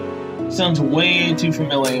Compa. Sounds way too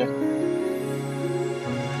familiar.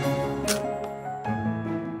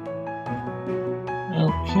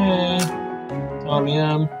 Okay.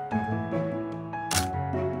 Tom.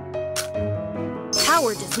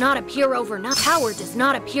 Power does not appear overnight. Power does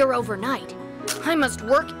not appear overnight. I must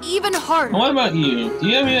work even harder. What about you? Do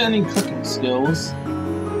you have any cooking skills?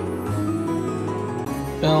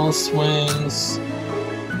 Bell swings.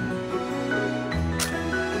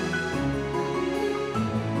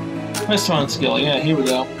 Restaurant skill, yeah, here we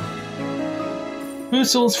go. Food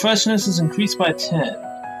soul's freshness is increased by 10.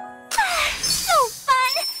 So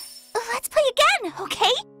fun! Let's play again,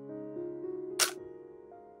 okay?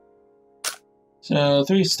 So,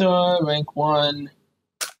 3-star, rank 1.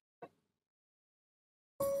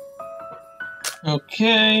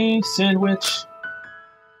 Okay, sandwich.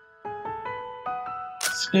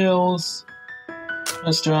 Skills.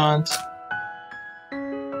 Restaurant.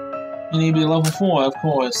 You need to be level 4, of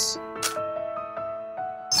course.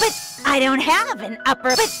 But I don't have an upper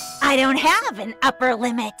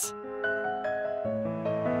limit.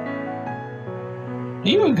 Are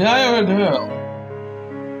you a guy or a girl?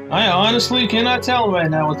 I honestly cannot tell right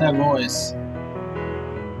now with that voice.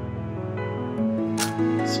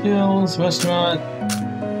 Skills, restaurant,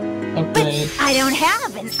 upgrade. But I don't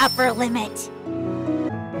have an upper limit.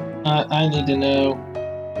 I need to know.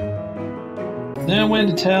 Is there a way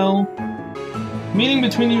to tell? The meeting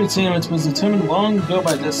between you and Samus was determined long ago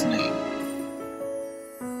by destiny.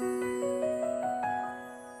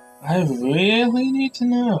 I really need to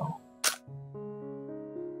know.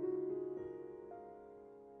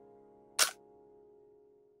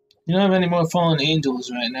 You don't have any more fallen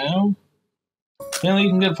angels right now. Apparently you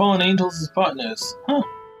can get fallen angels as partners. Huh.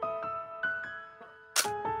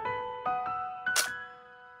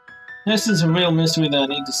 This is a real mystery that I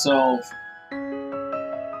need to solve.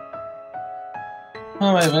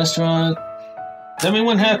 Alright, restaurant. Is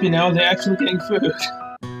everyone happy now? They're actually getting food.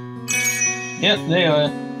 Yep, they are.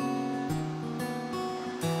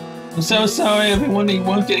 I'm so sorry everyone, you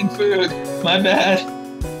weren't getting food. My bad.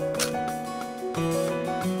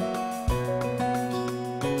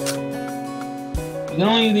 You can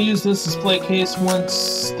only use this display case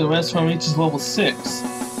once the restaurant reaches level 6.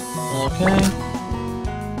 Okay.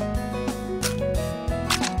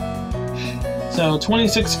 So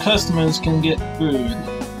 26 customers can get food.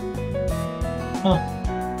 Huh.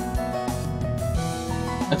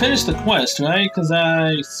 I finished the quest, right? Because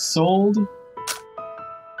I sold?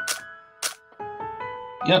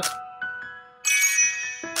 Yep.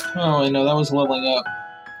 Oh, wait, no, that was leveling up.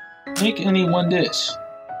 Make any one dish.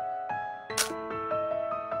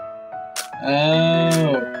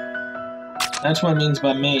 Oh. That's what it means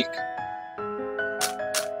by make.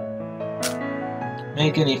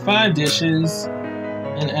 Make any 5 dishes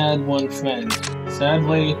and add 1 friend.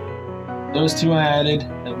 Sadly, those 2 I added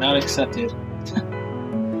have not accepted.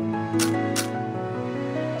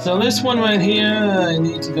 So this one right here, I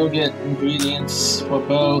need to go get ingredients for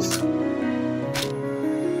both.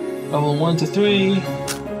 Level 1 to 3.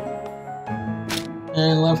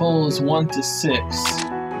 And levels 1 to 6.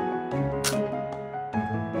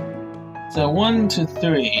 So 1 to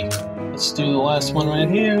 3. Let's do the last one right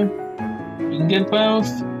here. You can get both.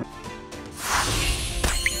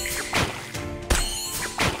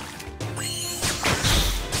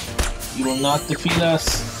 You will not defeat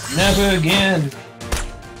us. Never again.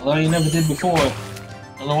 Although you never did before. I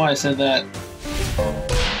don't know why I said that.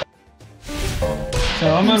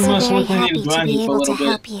 So I'm gonna most likely need to grind you for a little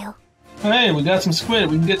bit. Hey, we got some squid.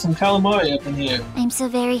 We can get some calamari up in here. I'm so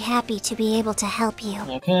very happy to be able to help you.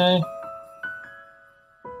 Okay.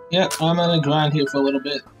 Yep, I'm gonna grind here for a little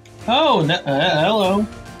bit. Oh, hello.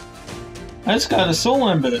 I just got a soul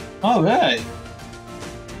ember. Alright.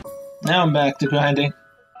 Now I'm back to grinding.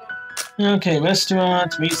 Okay,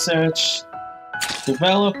 restaurant, research,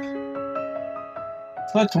 develop.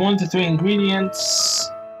 Select 1 to 3 ingredients.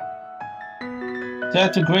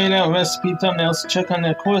 Tap to grade out recipe thumbnails to check on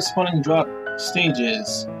their corresponding drop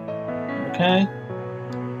stages. Okay.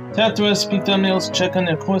 Tap the recipe thumbnails to check on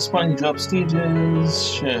their corresponding drop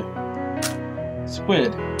stages. Sure.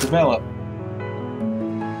 Squid. Develop.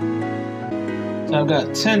 So I've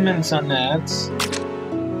got 10 minutes on that.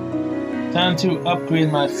 Time to upgrade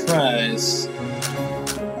my fries.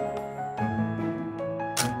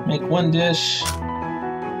 Make one dish.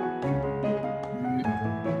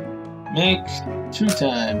 Make 2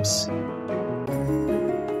 times.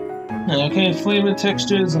 Okay, flavor,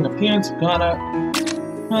 textures, and appearance have gone up.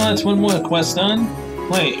 Well, that's one more quest done.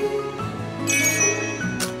 Play.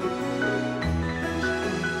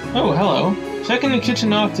 Oh, hello. Check in the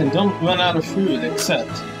kitchen often. Don't run out of food,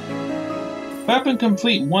 except. Prep and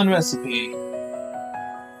complete one recipe.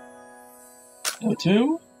 Go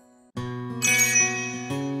to.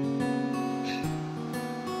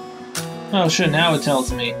 Oh, sure, now it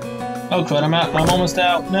tells me. Oh, crud, I'm out. I'm almost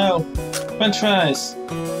out. No. French fries.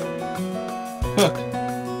 Cook.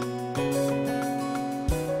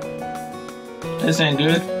 This ain't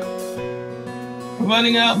good. We're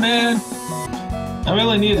running out, man. I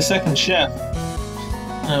really need a second chef.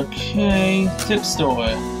 Okay, tip store.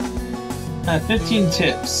 I have 15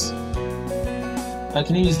 tips. I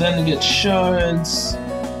can use them to get shards.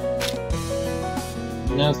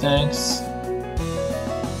 No thanks.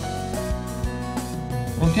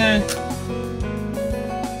 Okay.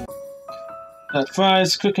 Got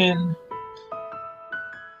fries cooking.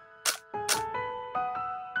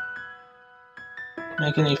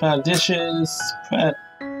 Making 5 dishes. Prep.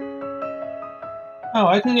 Oh,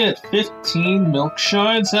 I can get 15 milk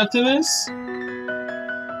shards after this?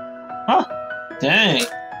 Huh. Dang.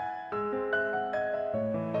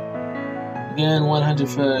 Again, 100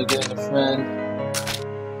 for getting a friend.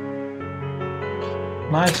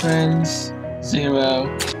 My friends, 0.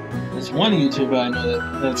 There's one YouTuber I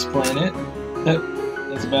know that's playing it.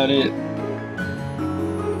 That's about it.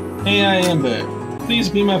 Hey, Amber. Please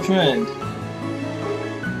be my friend.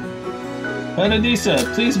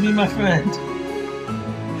 Paradisa, please be my friend.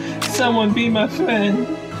 Someone be my friend.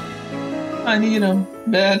 I need him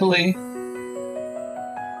badly.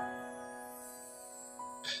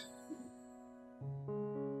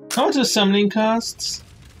 How much does summoning costs?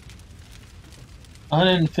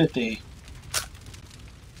 150.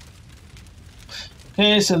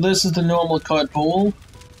 Okay, so this is the normal card pool.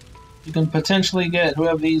 You can potentially get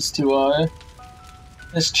whoever these 2 are.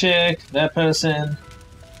 This chick, that person.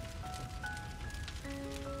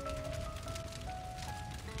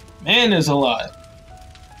 Man, there's a lot.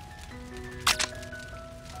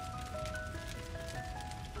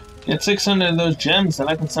 Get 600 of those gems, and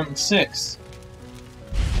I can summon 6.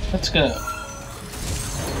 Let's go.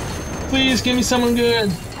 Please give me someone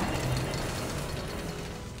good.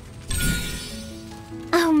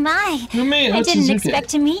 Oh my! I didn't Otsutsuki. expect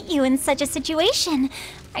to meet you in such a situation.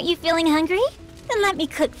 Are you feeling hungry? Then let me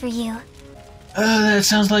cook for you. That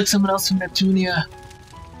sounds like someone else from Neptunia.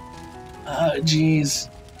 Jeez.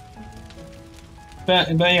 But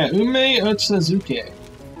yeah, Ume Otsutsuki.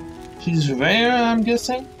 She's rare, I'm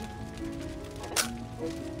guessing?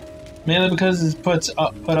 Mainly because it put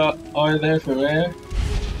R there for rare.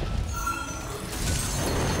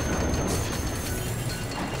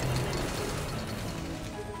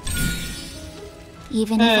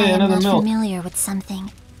 Even if I am not familiar with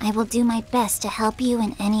something, I will do my best to help you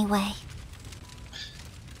in any way.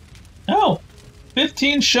 Oh!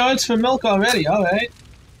 15 shards for milk already, alright.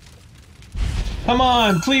 Come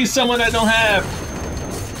on, please someone I don't have!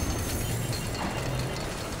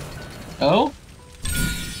 Oh?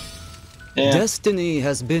 Yeah. Destiny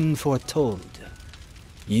has been foretold.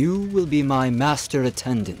 You will be my master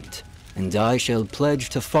attendant, and I shall pledge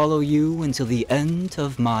to follow you until the end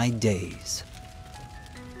of my days.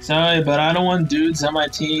 Sorry, but I don't want dudes on my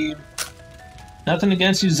team. Nothing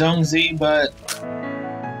against you, Zhongzi, but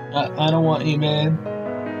I don't want you, man.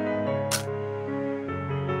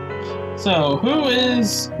 So, who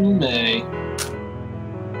is Ume?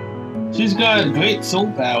 She's got great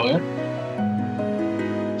soul power.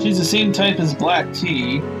 She's the same type as Black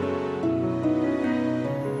Tea.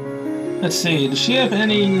 Let's see, does she have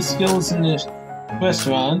any skills in the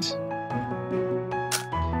restaurant?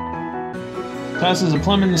 Tosses a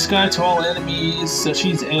plum in the sky to all enemies, so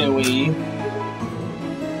she's AoE.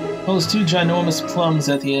 Throws 2 ginormous plums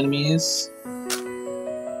at the enemies.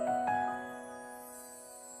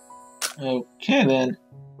 Okay then.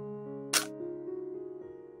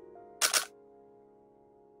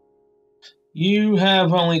 You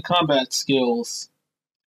have only combat skills.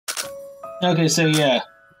 Okay, so yeah.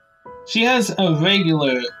 She has a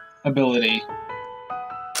regular ability.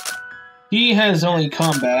 He has only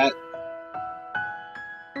combat.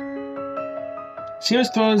 Sears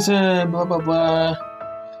throws blah blah blah.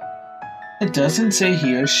 It doesn't say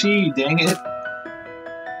he or she, dang it.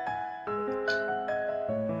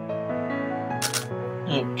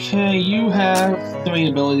 Okay, you have 3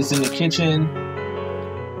 abilities in the kitchen.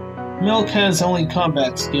 Milk has only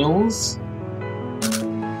combat skills.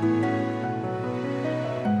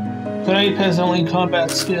 Grape has only combat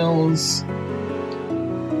skills.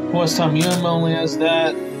 Of course, Tom Yum only has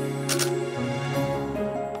that.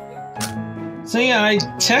 So yeah, I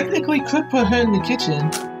technically could put her in the kitchen.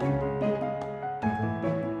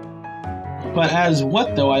 But as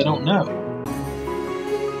what though, I don't know.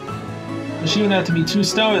 She would have to be 2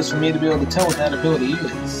 stars for me to be able to tell what that ability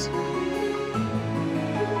is.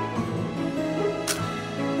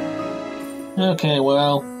 Okay,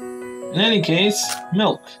 well, in any case,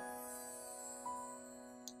 Milk.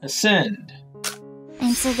 Ascend.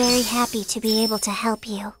 I'm so very happy to be able to help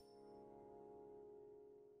you.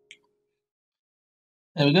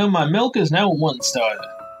 There we go, my Milk is now a 1 star.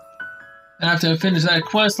 After I finish that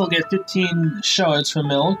quest, I'll get 15 shards for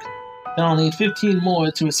Milk. Then I'll need 15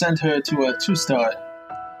 more to ascend her to a 2 star.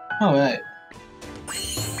 Alright.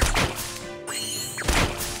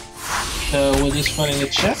 So we're just finding a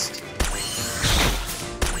chest?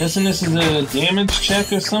 Guessing this is a damage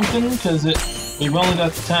check or something, because we've only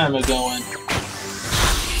got the timer going.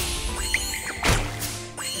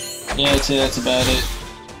 Yeah, I'd say that's about it.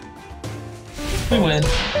 We win.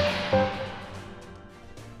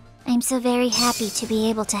 I'm so very happy to be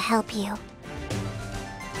able to help you.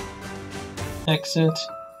 Exit.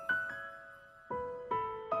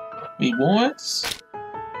 Rewards.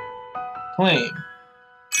 Claim.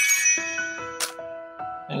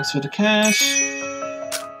 Thanks for the cash.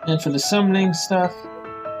 And for the summoning stuff.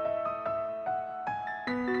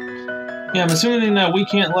 Yeah, I'm assuming that we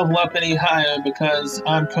can't level up any higher because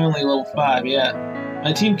I'm currently level 5, yeah.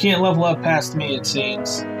 My team can't level up past me, it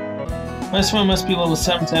seems. This one must be level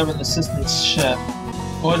 7 to have an assistant chef.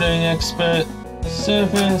 Ordering expert.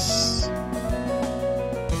 Service.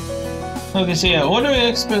 Okay, so yeah, ordering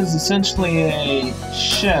expert is essentially a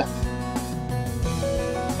chef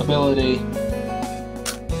ability.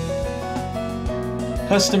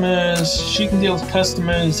 Customers, she can deal with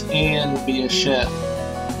customers and be a chef,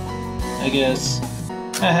 I guess.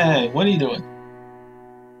 Hey, what are you doing?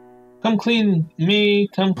 Come clean me,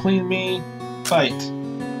 fight.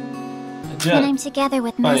 When I'm together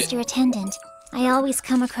with Master Attendant, I always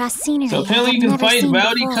come across scenery. So apparently you can fight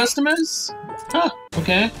rowdy customers? Huh,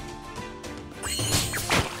 okay.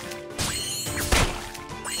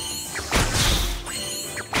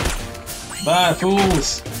 Bye,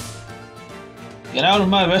 fools. Get out of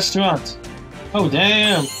my restaurant. Oh,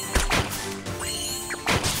 damn.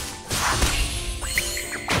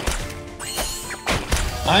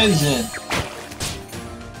 Aizen.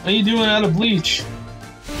 What are you doing out of bleach?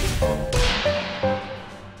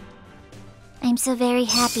 I'm so very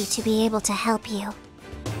happy to be able to help you.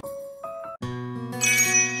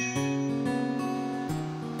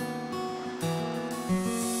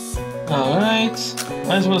 Alright.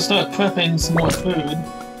 Might as well start prepping some more food.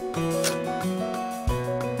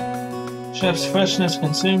 Chef's freshness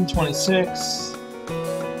consumed 26.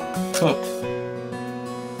 Cook.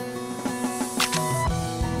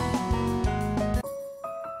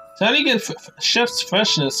 So how do you get chef's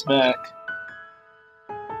freshness back?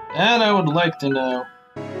 That I would like to know.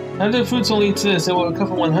 How do foods will eat this? It will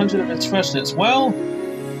recover 100 of its freshness. Well,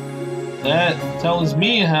 that tells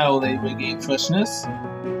me how they regain freshness.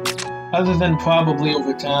 Other than probably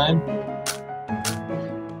over time.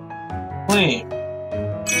 Claim.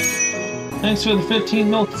 Thanks for the 15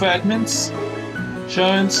 milk fragments.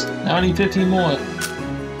 Shards. Now I need 15 more.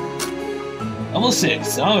 Level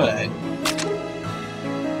 6. Alright.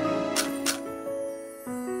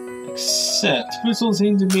 Accept. Foods will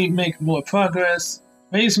seem to make more progress.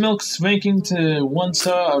 Raise Milk's ranking to 1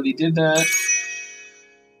 star. Already did that.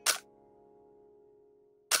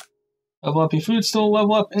 Level up your food store.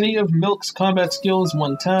 Level up any of Milk's combat skills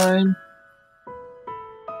 1 time.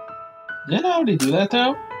 Didn't I already do that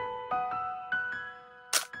though?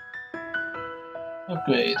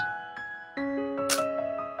 Upgrade.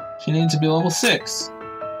 She needs to be level 6.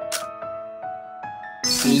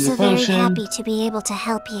 I'm so very happy to be able to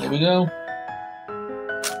help you. There we go.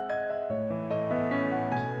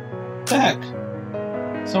 Back.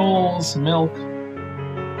 Souls, milk.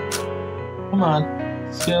 Come on.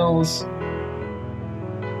 Skills.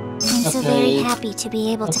 I'm so very happy to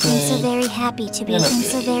be able to. I'm so very happy to be. I'm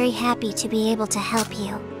so very happy to be able to help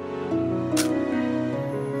you.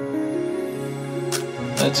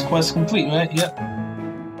 That's quest complete, right? Yep.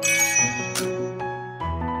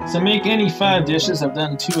 So make any 5 dishes. I've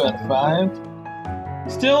done 2 out of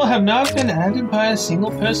 5. Still have not been added by a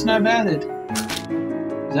single person I've added.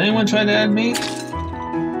 Has anyone tried to add me?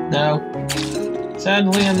 No.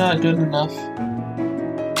 Sadly, I'm not good enough.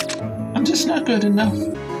 I'm just not good enough.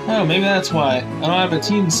 Oh, maybe that's why. I don't have a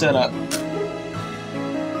team set up.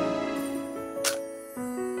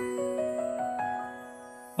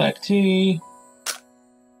 Black tea.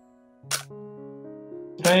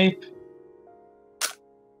 Grape.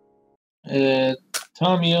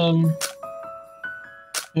 Tom Yum.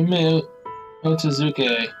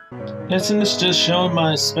 Otozuke. Guessing it's just showing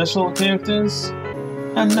my special characters?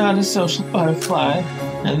 I'm not a social butterfly.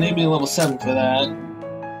 And maybe a level 7 for that.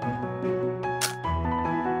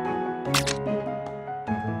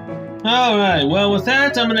 Alright, well with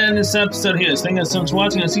that, I'm gonna end this episode here. So thank you guys so much for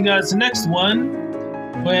watching. I'll see you guys in the next one,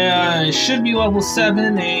 where I should be level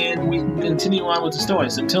 7 and we can continue on with the story.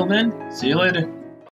 So until then, see you later.